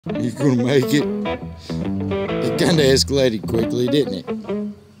You gonna make it? It kinda escalated quickly, didn't it?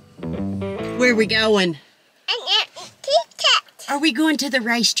 Where are we going? Are we going to the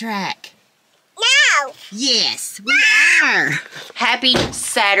racetrack? No! Yes, we are. Happy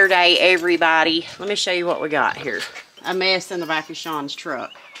Saturday, everybody. Let me show you what we got here. A mess in the back of Sean's truck.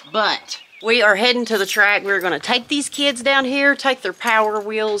 But we are heading to the track. We're going to take these kids down here, take their Power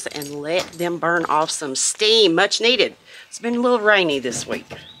Wheels, and let them burn off some steam. Much needed. It's been a little rainy this week.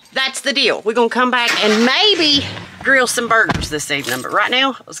 That's the deal. We're going to come back and maybe grill some burgers this evening. But right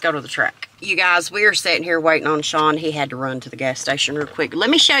now, let's go to the track. You guys, we are sitting here waiting on Sean. He had to run to the gas station real quick. Let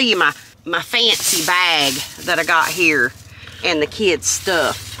me show you my fancy bag that I got here and the kids'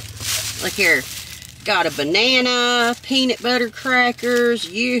 stuff. Look here. Got a banana, peanut butter crackers,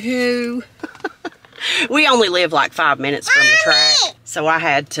 yoo-hoo. We only live like 5 minutes from the track, so I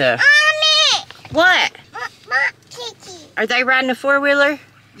had to... Mommy! What? Cookie. Are they riding a four-wheeler?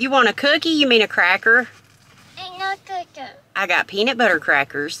 You want a cookie? You mean a cracker? I know cookie. I got peanut butter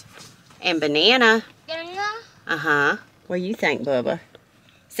crackers and banana. Banana? Uh-huh. What do you think, Bubba?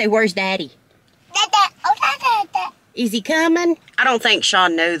 Say, where's Daddy? Dada. Is he coming? I don't think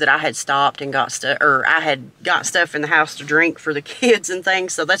Sean knew that I had stopped and got stuff, or I had got stuff in the house to drink for the kids and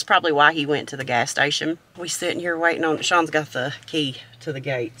things, so that's probably why he went to the gas station. We sitting here waiting on, Sean's got the key to the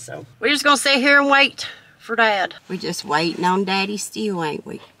gate, so we're just gonna sit here and wait for Dad. We're just waiting on Daddy still, ain't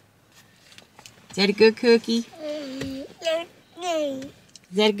we? Is that a good cookie? Is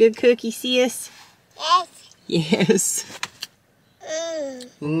that a good cookie, sis? Yes. Yes.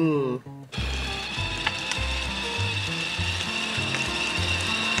 Mmm.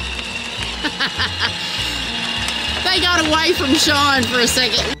 They got away from Sean for a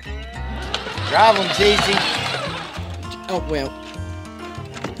second. Drive them, Titi. Oh, well.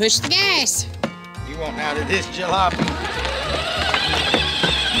 Push the gas. You want out of this jalopy?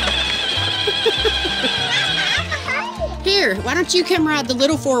 Here, why don't you come ride the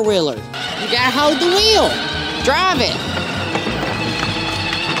little four-wheeler? You gotta hold the wheel. Drive it.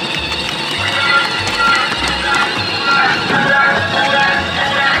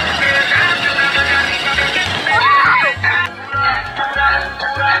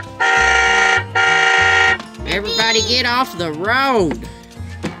 Everybody get off the road.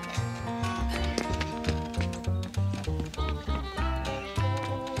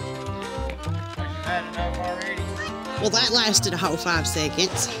 Had enough already? Well, that lasted a whole 5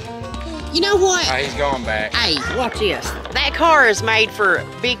 seconds. You know what? Oh, he's going back. Hey, watch this. That car is made for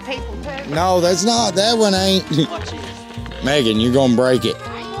big people too. No, that's not. That one ain't. Watch this. Megan, you're gonna break it.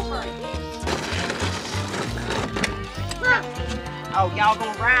 I ain't gonna break it. Oh, y'all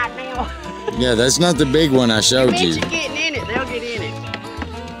gonna ride now? Yeah, that's not the big one I showed you. Bitch, getting in it. They'll get in it.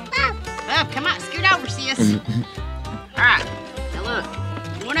 Oh, come on, scoot over, sis. All right, now look.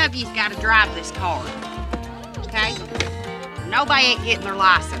 One of you's got to drive this car. Okay? Nobody ain't getting their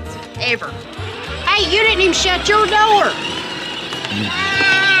license ever. Hey, you didn't even shut your door.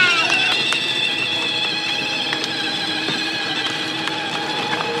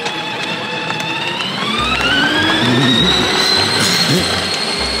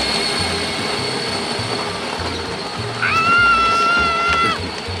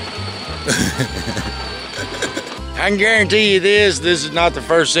 I can guarantee you this is not the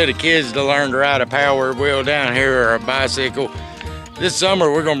first set of kids to learn to ride a power wheel down here or a bicycle. This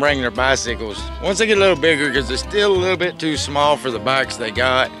summer we're gonna bring their bicycles. Once they get a little bigger, because they're still a little bit too small for the bikes they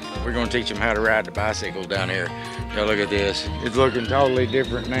got, we're gonna teach them how to ride the bicycles down here. Y'all look at this. It's looking totally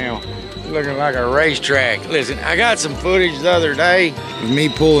different now. It's looking like a racetrack. Listen, I got some footage the other day of me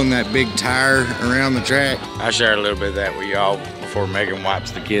pulling that big tire around the track. I'll share a little bit of that with y'all before Megan wipes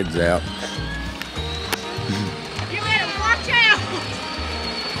the kids out.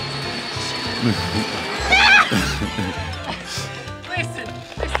 Listen,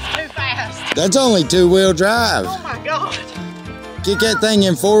 this is too fast. That's only two-wheel drive. Oh my God. Get that thing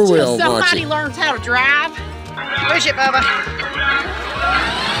in four-wheel. Somebody learns how to drive. Push it, Bubba.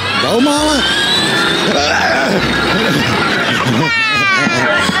 Go, mama.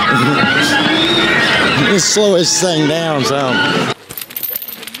 Let's slow this thing down some.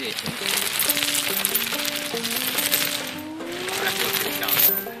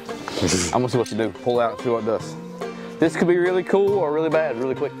 I'm gonna see what you do. Pull out and see what it does. This could be really cool or really bad,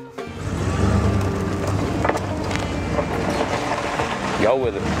 really quick. Go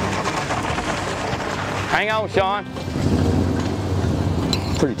with it. Hang on, Sean.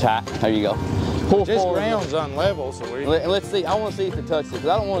 Pretty tight. There you go. Pull This forward. ground's unlevel, so we... Let's see. I want to see if it touches it, because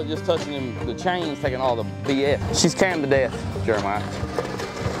I don't want it just touching him, the chains taking all the BS. She's carrying to death, Jeremiah.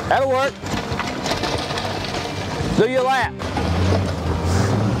 That'll work. Do your lap.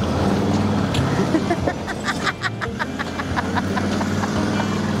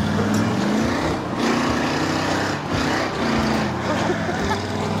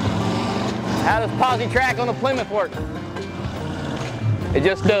 Aussie track on the Plymouth work? It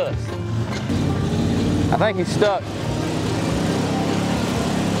just does. I think he's stuck.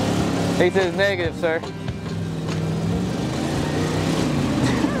 He says negative, sir.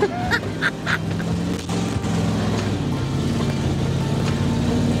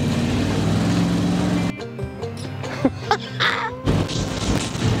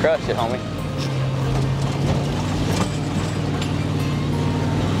 Crush it, homie.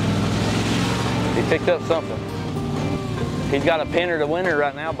 He picked up something. He's got a pinner to winner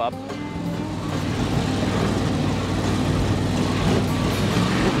right now, Bob.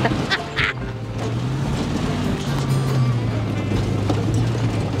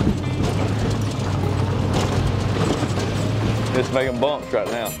 Just making bumps right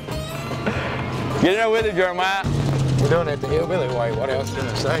now. Get in there with it, Jeremiah. We're doing it the hillbilly way. What else can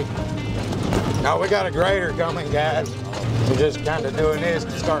I say? No, we got a grader coming, guys. We're just kind of doing this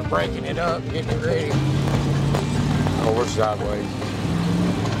to start breaking it up, getting it ready. Oh, we're sideways.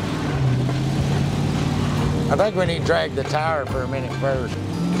 I think we need to drag the tire for a minute first.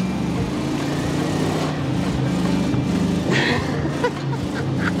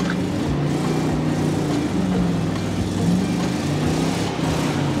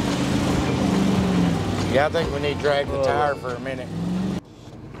 Yeah, I think we need to drag the tire for a minute.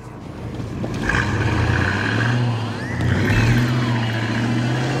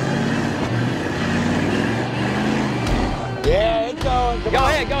 Yeah, it's going. Go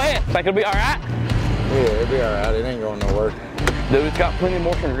ahead. Think it'll be all right? Yeah, it'll be all right. It ain't going nowhere. Dude, it's got plenty of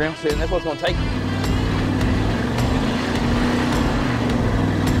moisture in the ground sitting. That's what it's gonna take.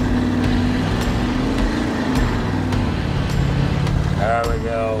 There we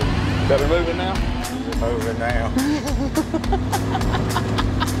go. Better moving now? Moving now.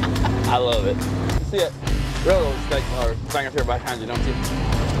 I love it. See it? Railroad steak or thing up here behind you, don't you?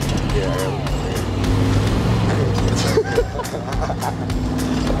 Yeah.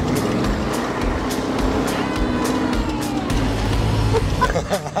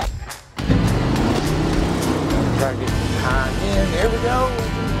 Try to get behind in. There we go.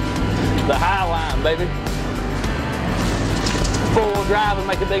 The high line, baby. Four-wheel drive and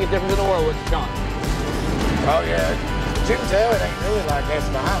make the biggest difference in the world with you, Sean. Oh yeah. You can tell it ain't really like that's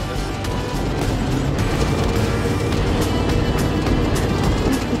behind us.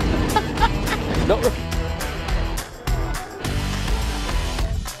 Don't.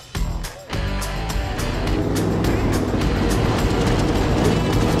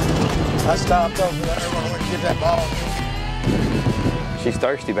 I stopped over there when I went to get that ball. She's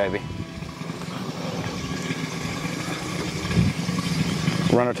thirsty, baby.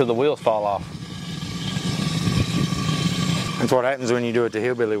 Run her till the wheels fall off. That's what happens when you do it the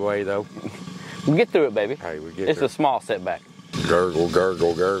hillbilly way, though. We'll get through it, baby. Hey, we get It's through. a small setback. Gurgle,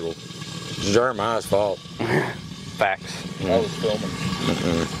 gurgle, gurgle. It's Jeremiah's fault. Facts. I was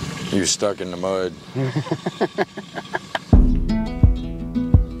filming. You were stuck in the mud.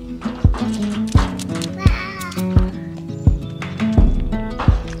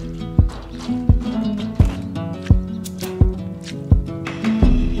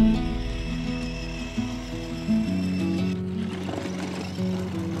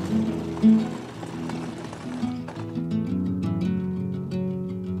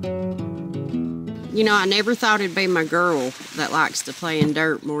 You know, I never thought it'd be my girl that likes to play in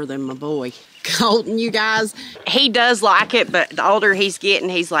dirt more than my boy. Colton, you guys, he does like it, but the older he's getting,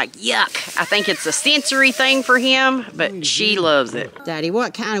 he's like, yuck. I think it's a sensory thing for him, but she loves it. Daddy,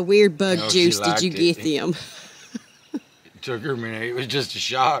 what kind of weird bug juice did you get them? It took her a minute. It was just a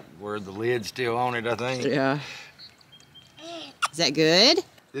shock where the lid's still on it, I think. Yeah. Is that good?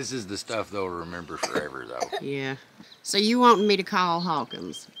 This is the stuff they'll remember forever, though. Yeah. So you wanting me to call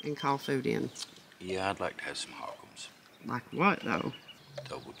Hawkins and call food in? Yeah, I'd like to have some Hawkins. Like what, though?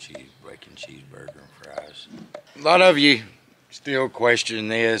 Double cheese, bacon cheeseburger and fries. A lot of you still question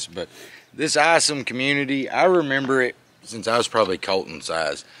this, but this Isom community, I remember it since I was probably Colton's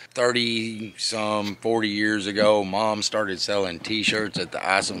size. 30-some, 40 years ago, Mom started selling t-shirts at the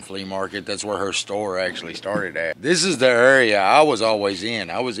Isom flea market. That's where her store actually started at. This is the area I was always in.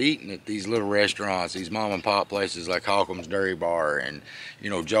 I was eating at these little restaurants, these mom and pop places like Holcomb's Dairy Bar and, you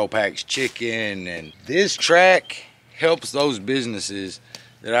know, Joe Pack's Chicken. And this track helps those businesses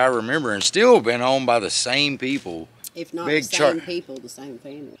that I remember and still been owned by the same people. If not Big the same people, the same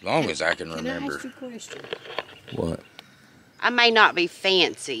family. As long as I can Can I remember. ask you a question? What? I may not be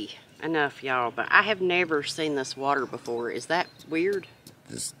fancy enough, y'all, but I have never seen this water before. Is that weird?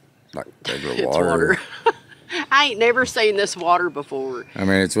 Just like regular It's water. I ain't never seen this water before. I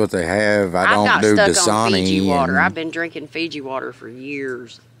mean, it's what they have. I I've don't got do stuck on Dasani. Fiji water. and- I've been drinking Fiji water for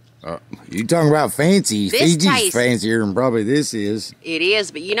years. You talking about fancy? This Fiji's tastes- fancier than probably this is. It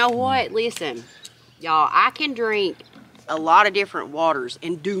is, but you know what? Listen, y'all, I can drink a lot of different waters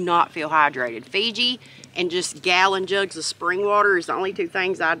and do not feel hydrated. Fiji and just gallon jugs of spring water is the only two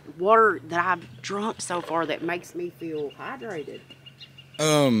things water that I've drunk so far that makes me feel hydrated.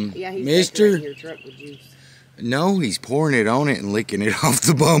 Yeah, he's Mister? decorating your truck with juice. No, he's pouring it on it and licking it off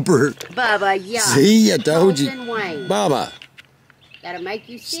the bumper. Bubba, yeah. See, I told you. Colton Wayne. Bubba, That'll make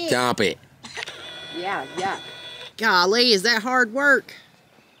you sick. stop it. Yeah, yeah. Golly, is that hard work?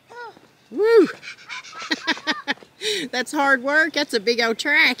 Woo! That's hard work. That's a big old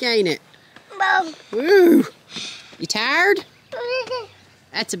track, ain't it? Mom. Woo! You tired?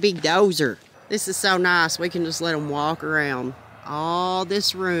 That's a big dozer. This is so nice. We can just let them walk around all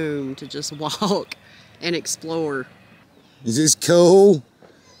this room to just walk and explore. Is this cool?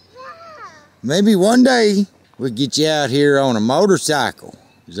 Maybe one day we'll get you out here on a motorcycle.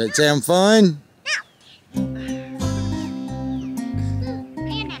 Does that sound fun? Man,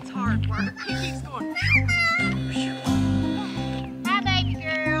 that's hard work. He keeps going. Hi, baby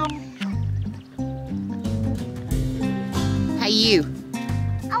girl. Hey, you.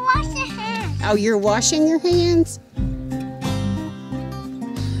 I wash your hands. Oh, you're washing your hands?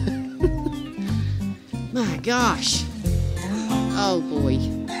 My gosh. Oh, boy.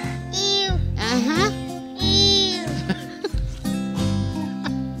 Ew. Uh-huh. Ew.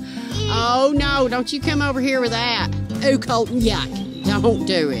 Oh, no. Don't you come over here with that. Ooh, Colton, yuck. Don't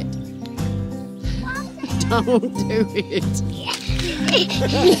do it. Don't do it.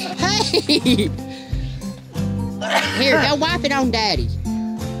 Hey! Here, go wipe it on Daddy.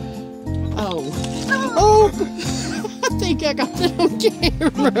 Oh. Oh! I think I got it on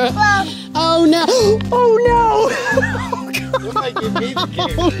camera. Oh, no. Oh, no. Look like you beat the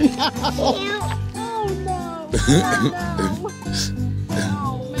camera. Oh, no. Oh, no.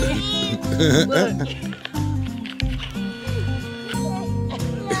 Oh, man. Look.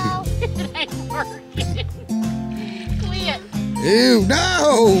 It ain't working. Quit. Ew,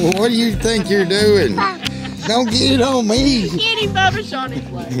 no! What do you think you're doing? Don't get it on me. Get him, Bubba. Sean is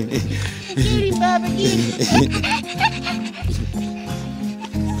like. Get him, Bubba. Get him.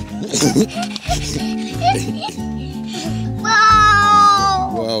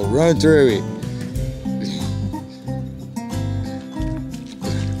 Whoa. Well, run through it.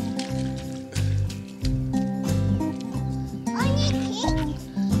 Only kick.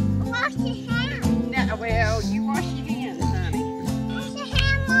 Wash your hands. No, well, you wash your hands, honey. Wash your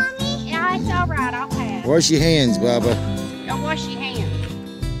hands, Mommy. Yeah, it's all right. I'll pass. Wash your hands, Bubba. Go wash your hands.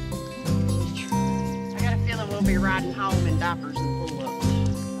 I got a feeling we'll be riding home in diapers and pull-ups.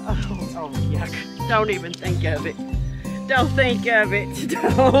 Oh, yuck. Don't even think of it. Don't think of it.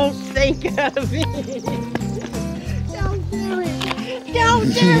 Don't think of it. Don't do it. Don't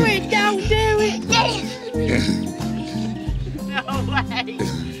do it. Don't do it. No way.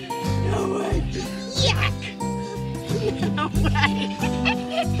 No way. Yuck. No way.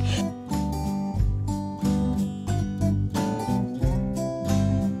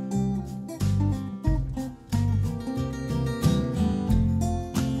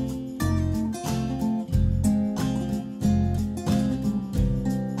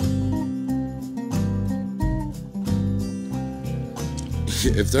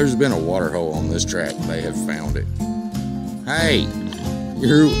 If there's been a water hole on this track, they have found it. Hey,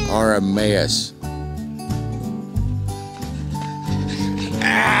 you are a mess.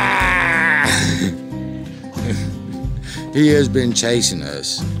 Ah! He has been chasing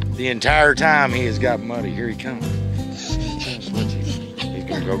us. The entire time he has got muddy. Here he comes. He's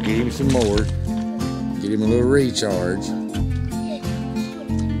gonna go get him some more. Get him a little recharge.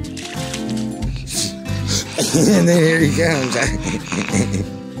 And then here he comes.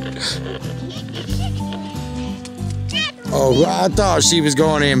 Oh, I thought she was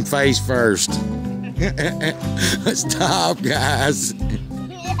going in face first. Stop, guys.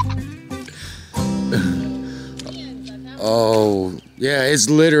 Oh, yeah, it's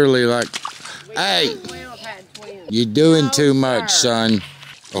literally like, hey, you're doing too much, son.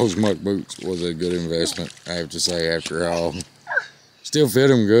 Those muck boots was a good investment, I have to say, after all. Still fit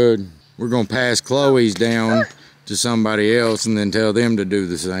them good. We're going to pass Chloe's down to somebody else and then tell them to do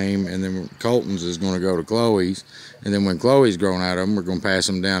the same. And then Colton's is going to go to Chloe's. And then when Chloe's grown out of them, we're going to pass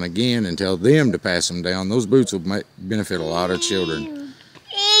them down again and tell them to pass them down. Those boots will benefit a lot of children.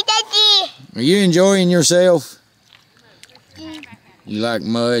 Hey, Daddy. Are you enjoying yourself? You like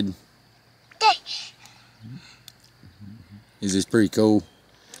mud? Is this pretty cool?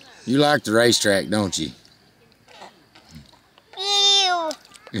 You like the racetrack, don't you? Ew.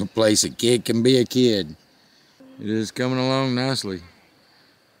 A place a kid can be a kid. It is coming along nicely.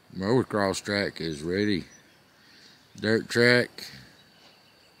 Motocross track is ready. Dirt track.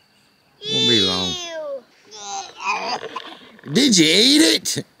 Won't be long. Did you eat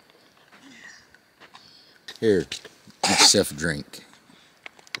it? Here, get yourself a drink.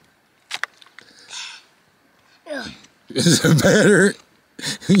 Is it better?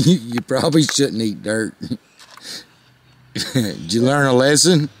 You probably shouldn't eat dirt. Did you learn a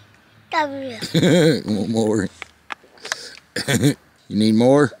lesson? One more. You need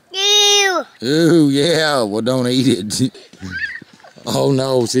more? Ooh, yeah. Well, don't eat it. Oh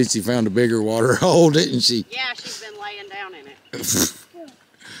no, Sissy found a bigger water hole, didn't she? Yeah, she's been laying down in it.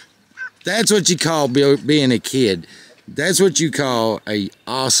 That's what you call being a kid. That's what you call a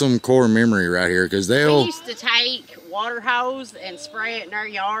awesome core memory right here, because We they'll... used to take water hose and spray it in our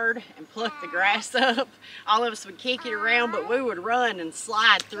yard and pluck the grass up. All of us would kick it around, but we would run and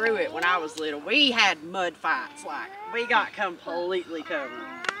slide through it when I was little. We had mud fights, like we got completely covered.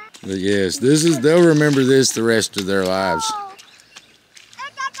 But yes, they'll remember this the rest of their lives.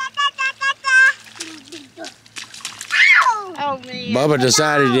 Oh man. Bubba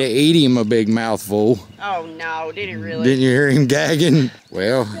decided to eat him a big mouthful. Oh no, did he really? Didn't you hear him gagging?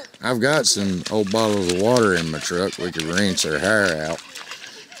 Well, I've got some old bottles of water in my truck. We could rinse her hair out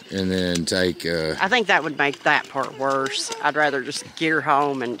and then take... I think that would make that part worse. I'd rather just get her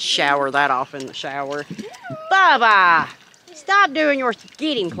home and shower that off in the shower. Bubba! Stop doing your...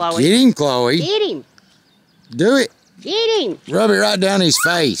 Get him, Chloe. Get him, Chloe. Get him. Do it. Get him. Rub it right down his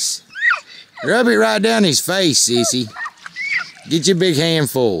face. Rub it right down his face, Sissy. Get your big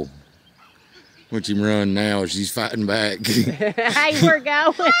handful. Watch him run now. She's fighting back. Hey, we're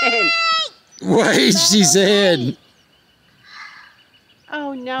going. Wait, she said.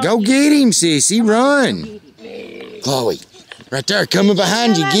 Oh, no. Go get him, Sissy. Run. Chloe, right there, coming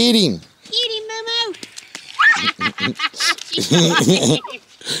behind you. Get him. Get him, Momo.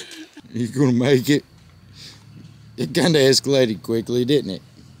 He's gonna make it. It kind of escalated quickly, didn't it?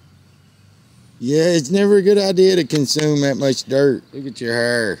 Yeah, it's never a good idea to consume that much dirt. Look at your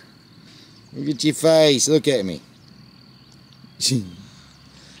hair. Look at your face. Look at me.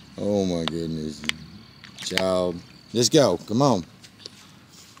 Oh my goodness. Child. Let's go. Come on.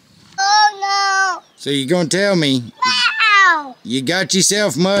 Oh no! So you're gonna tell me Wow! you got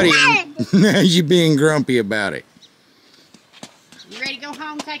yourself muddy and now you being grumpy about it. You ready to go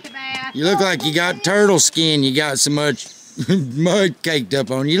home, take a bath? You look like you got turtle skin. You got so much mud caked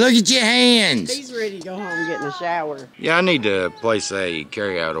up on you. Look at your hands. He's ready to go home and get in the shower. Yeah, I need to place a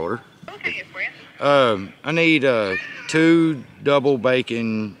carry-out order. Okay, friend. I need two double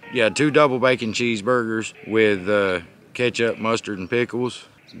bacon cheeseburgers with ketchup, mustard, and pickles.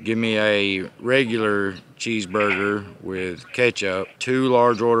 Give me a regular cheeseburger with ketchup. 2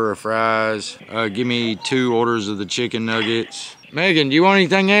 large order of fries. Give me 2 orders of the chicken nuggets. Megan, do you want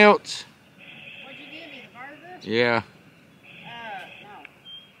anything else? What'd you give me, the burger? Yeah, No.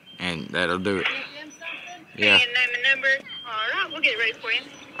 and that'll do it. Give them something? Yeah. And name and number. All right, we'll get it ready for you.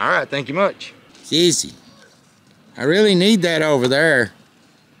 All right, thank you much. Sissy, I really need that over there.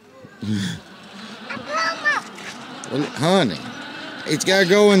 Well, honey, it's got to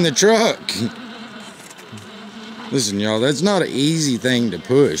go in the truck. Listen, y'all, that's not an easy thing to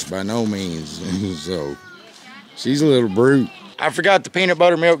push by no means. So, she's a little brute. I forgot the peanut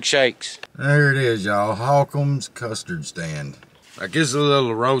butter milkshakes. There it is, y'all. Holcomb's custard stand. Like, this is a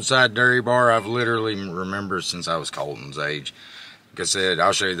little roadside dairy bar I've literally remembered since I was Colton's age. Like I said,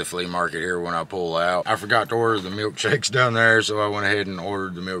 I'll show you the flea market here when I pull out. I forgot to order the milkshakes down there, so I went ahead and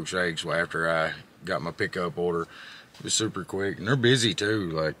ordered the milkshakes after I got my pickup order. It was super quick, and they're busy too.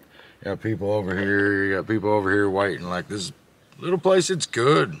 Like, you got people over here, you got people over here waiting. Like, this little place, it's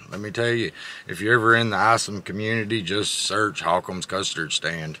good. Let me tell you, if you're ever in the Isom community, just search Holcomb's Custard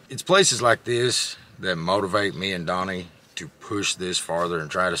Stand. It's places like this that motivate me and Donnie to push this farther and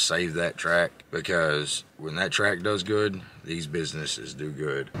try to save that track, because when that track does good, these businesses do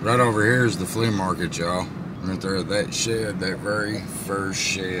good. Right over here is the flea market, y'all. Right there, that shed, that very first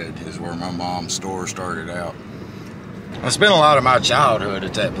shed is where my mom's store started out. I spent a lot of my childhood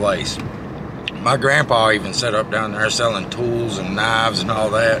at that place. My grandpa even set up down there selling tools and knives and all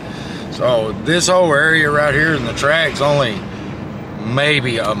that. So this whole area right here in the track's only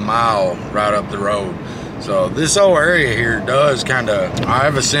maybe a mile right up the road. So this whole area here does kind of, I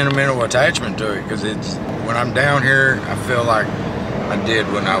have a sentimental attachment to it, because it's, when I'm down here, I feel like I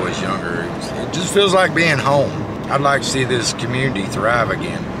did when I was younger. It just feels like being home. I'd like to see this community thrive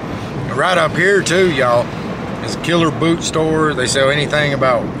again. And right up here too, y'all, is a killer boot store. They sell anything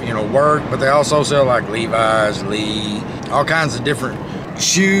about, you know, work, but they also sell like Levi's, Lee, all kinds of different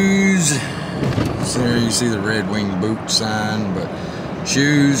shoes. So there you see the Red Wing boot sign, but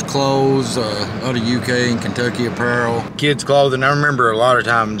shoes, clothes, out of UK and Kentucky apparel. Kids clothing. I remember a lot of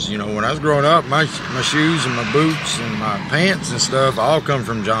times, you know, when I was growing up, my shoes and my boots and my pants and stuff all come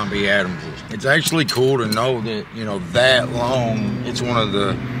from John B. Adams. It's actually cool to know that, you know, that long, it's one of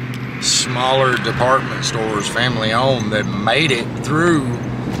the smaller department stores, family owned, that made it through,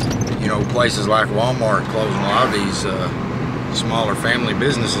 you know, places like Walmart closing a lot of these smaller family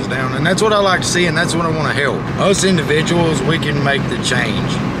businesses down. And that's what I like to see, and that's what I want to help. Us individuals, we can make the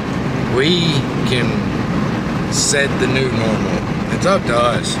change. We can set the new normal. It's up to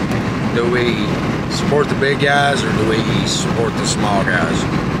us. Do we support the big guys or do we support the small guys?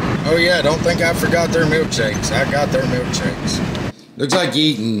 Oh yeah, don't think I forgot their milkshakes. I got their milkshakes. Looks like you're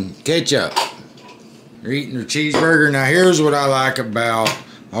eating ketchup. You're eating their cheeseburger. Now here's what I like about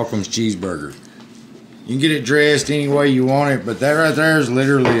Holcomb's cheeseburger. You can get it dressed any way you want it, but that right there is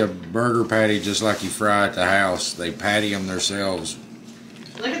literally a burger patty just like you fry at the house. They patty them themselves.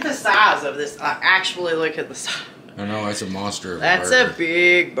 Look at the size of this. Actually, look at the size. I know, that's a monster of a That's burger. a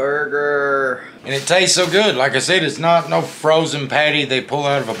big burger. And it tastes so good. Like I said, it's not no frozen patty they pull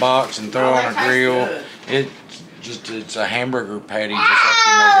out of a box and throw on a grill. It's a hamburger patty just like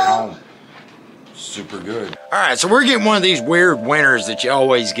you make at home. Super good. All right, so we're getting one of these weird winters that you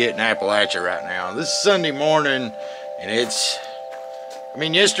always get in Appalachia right now. This is Sunday morning, and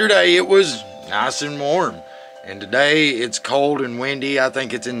yesterday it was nice and warm. And today it's cold and windy. I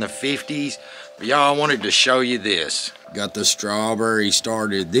think it's in the 50s. But y'all, I wanted to show you this. Got the strawberry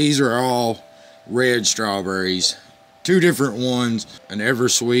started. These are all red strawberries. Two different ones, an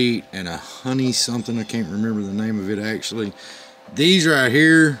Eversweet and a honey something. I can't remember the name of it actually. These right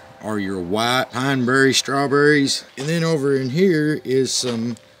here are your white pineberry strawberries. And then over in here is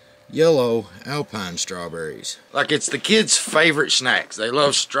some yellow alpine strawberries. Like, it's the kids' favorite snacks. They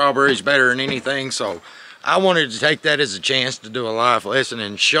love strawberries better than anything, so I wanted to take that as a chance to do a life lesson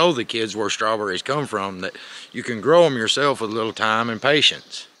and show the kids where strawberries come from, that you can grow them yourself with a little time and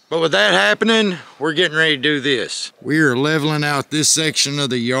patience. But with that happening, we're getting ready to do this. We are leveling out this section of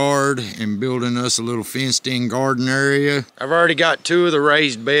the yard and building us a little fenced-in garden area. I've already got 2 of the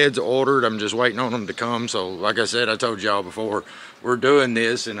raised beds ordered. I'm just waiting on them to come. So like I said, I told y'all before, we're doing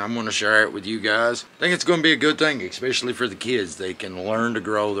this and I'm gonna share it with you guys. I think it's gonna be a good thing, especially for the kids. They can learn to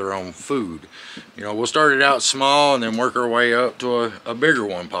grow their own food. You know, we'll start it out small and then work our way up to a bigger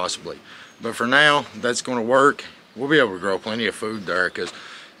one possibly. But for now, that's gonna work. We'll be able to grow plenty of food there, because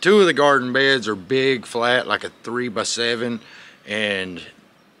 2 of the garden beds are big, flat, like a 3x7, and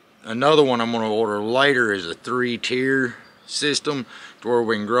another one I'm gonna order later is a 3-tier system to where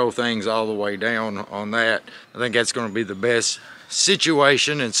we can grow things all the way down on that. I think that's gonna be the best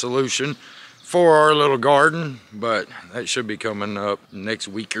situation and solution for our little garden, but that should be coming up next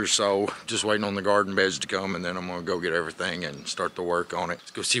week or so. Just waiting on the garden beds to come, and then I'm gonna go get everything and start the work on it.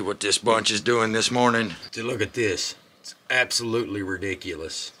 Let's go see what this bunch is doing this morning. So look at this. It's absolutely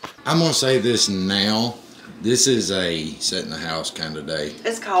ridiculous. I'm gonna say this now. This is a sit in the house kind of day.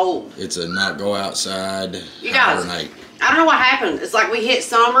 It's cold. It's a not go outside, you guys, hibernate. I don't know what happened. It's like we hit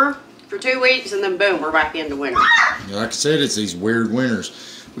summer for 2 weeks and then boom, we're back into winter. Like I said, it's these weird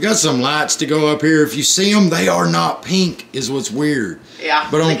winters. We got some lights to go up here. If you see them, they are not pink, is what's weird. Yeah.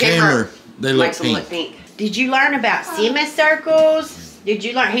 But on camera, they look pink. Did you learn about semicircles? Did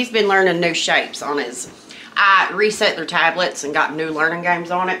you learn? He's been learning new shapes on his. I reset their tablets and got new learning games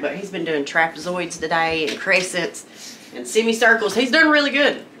on it, but he's been doing trapezoids today and crescents and semicircles. He's doing really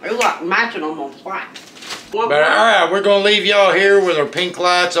good. We're like matching them on flat. But alright, we're gonna leave y'all here with our pink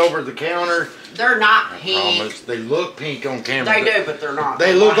lights over the counter. They're not pink. Promise. They look pink on camera. They do, but they're not.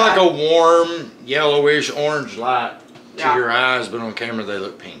 They look like a warm, yellowish orange light to Yeah. your eyes, but on camera they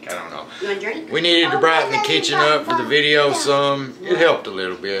look pink. I don't know. You want a drink? We needed to brighten the kitchen up for the video some. It helped a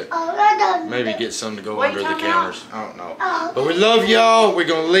little bit. Maybe get some to go under the counters. I don't know. But we love y'all. We're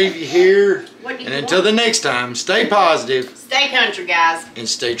going to leave you here. And until the next time, stay positive. Stay country, guys. And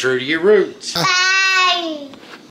stay true to your roots. Bye.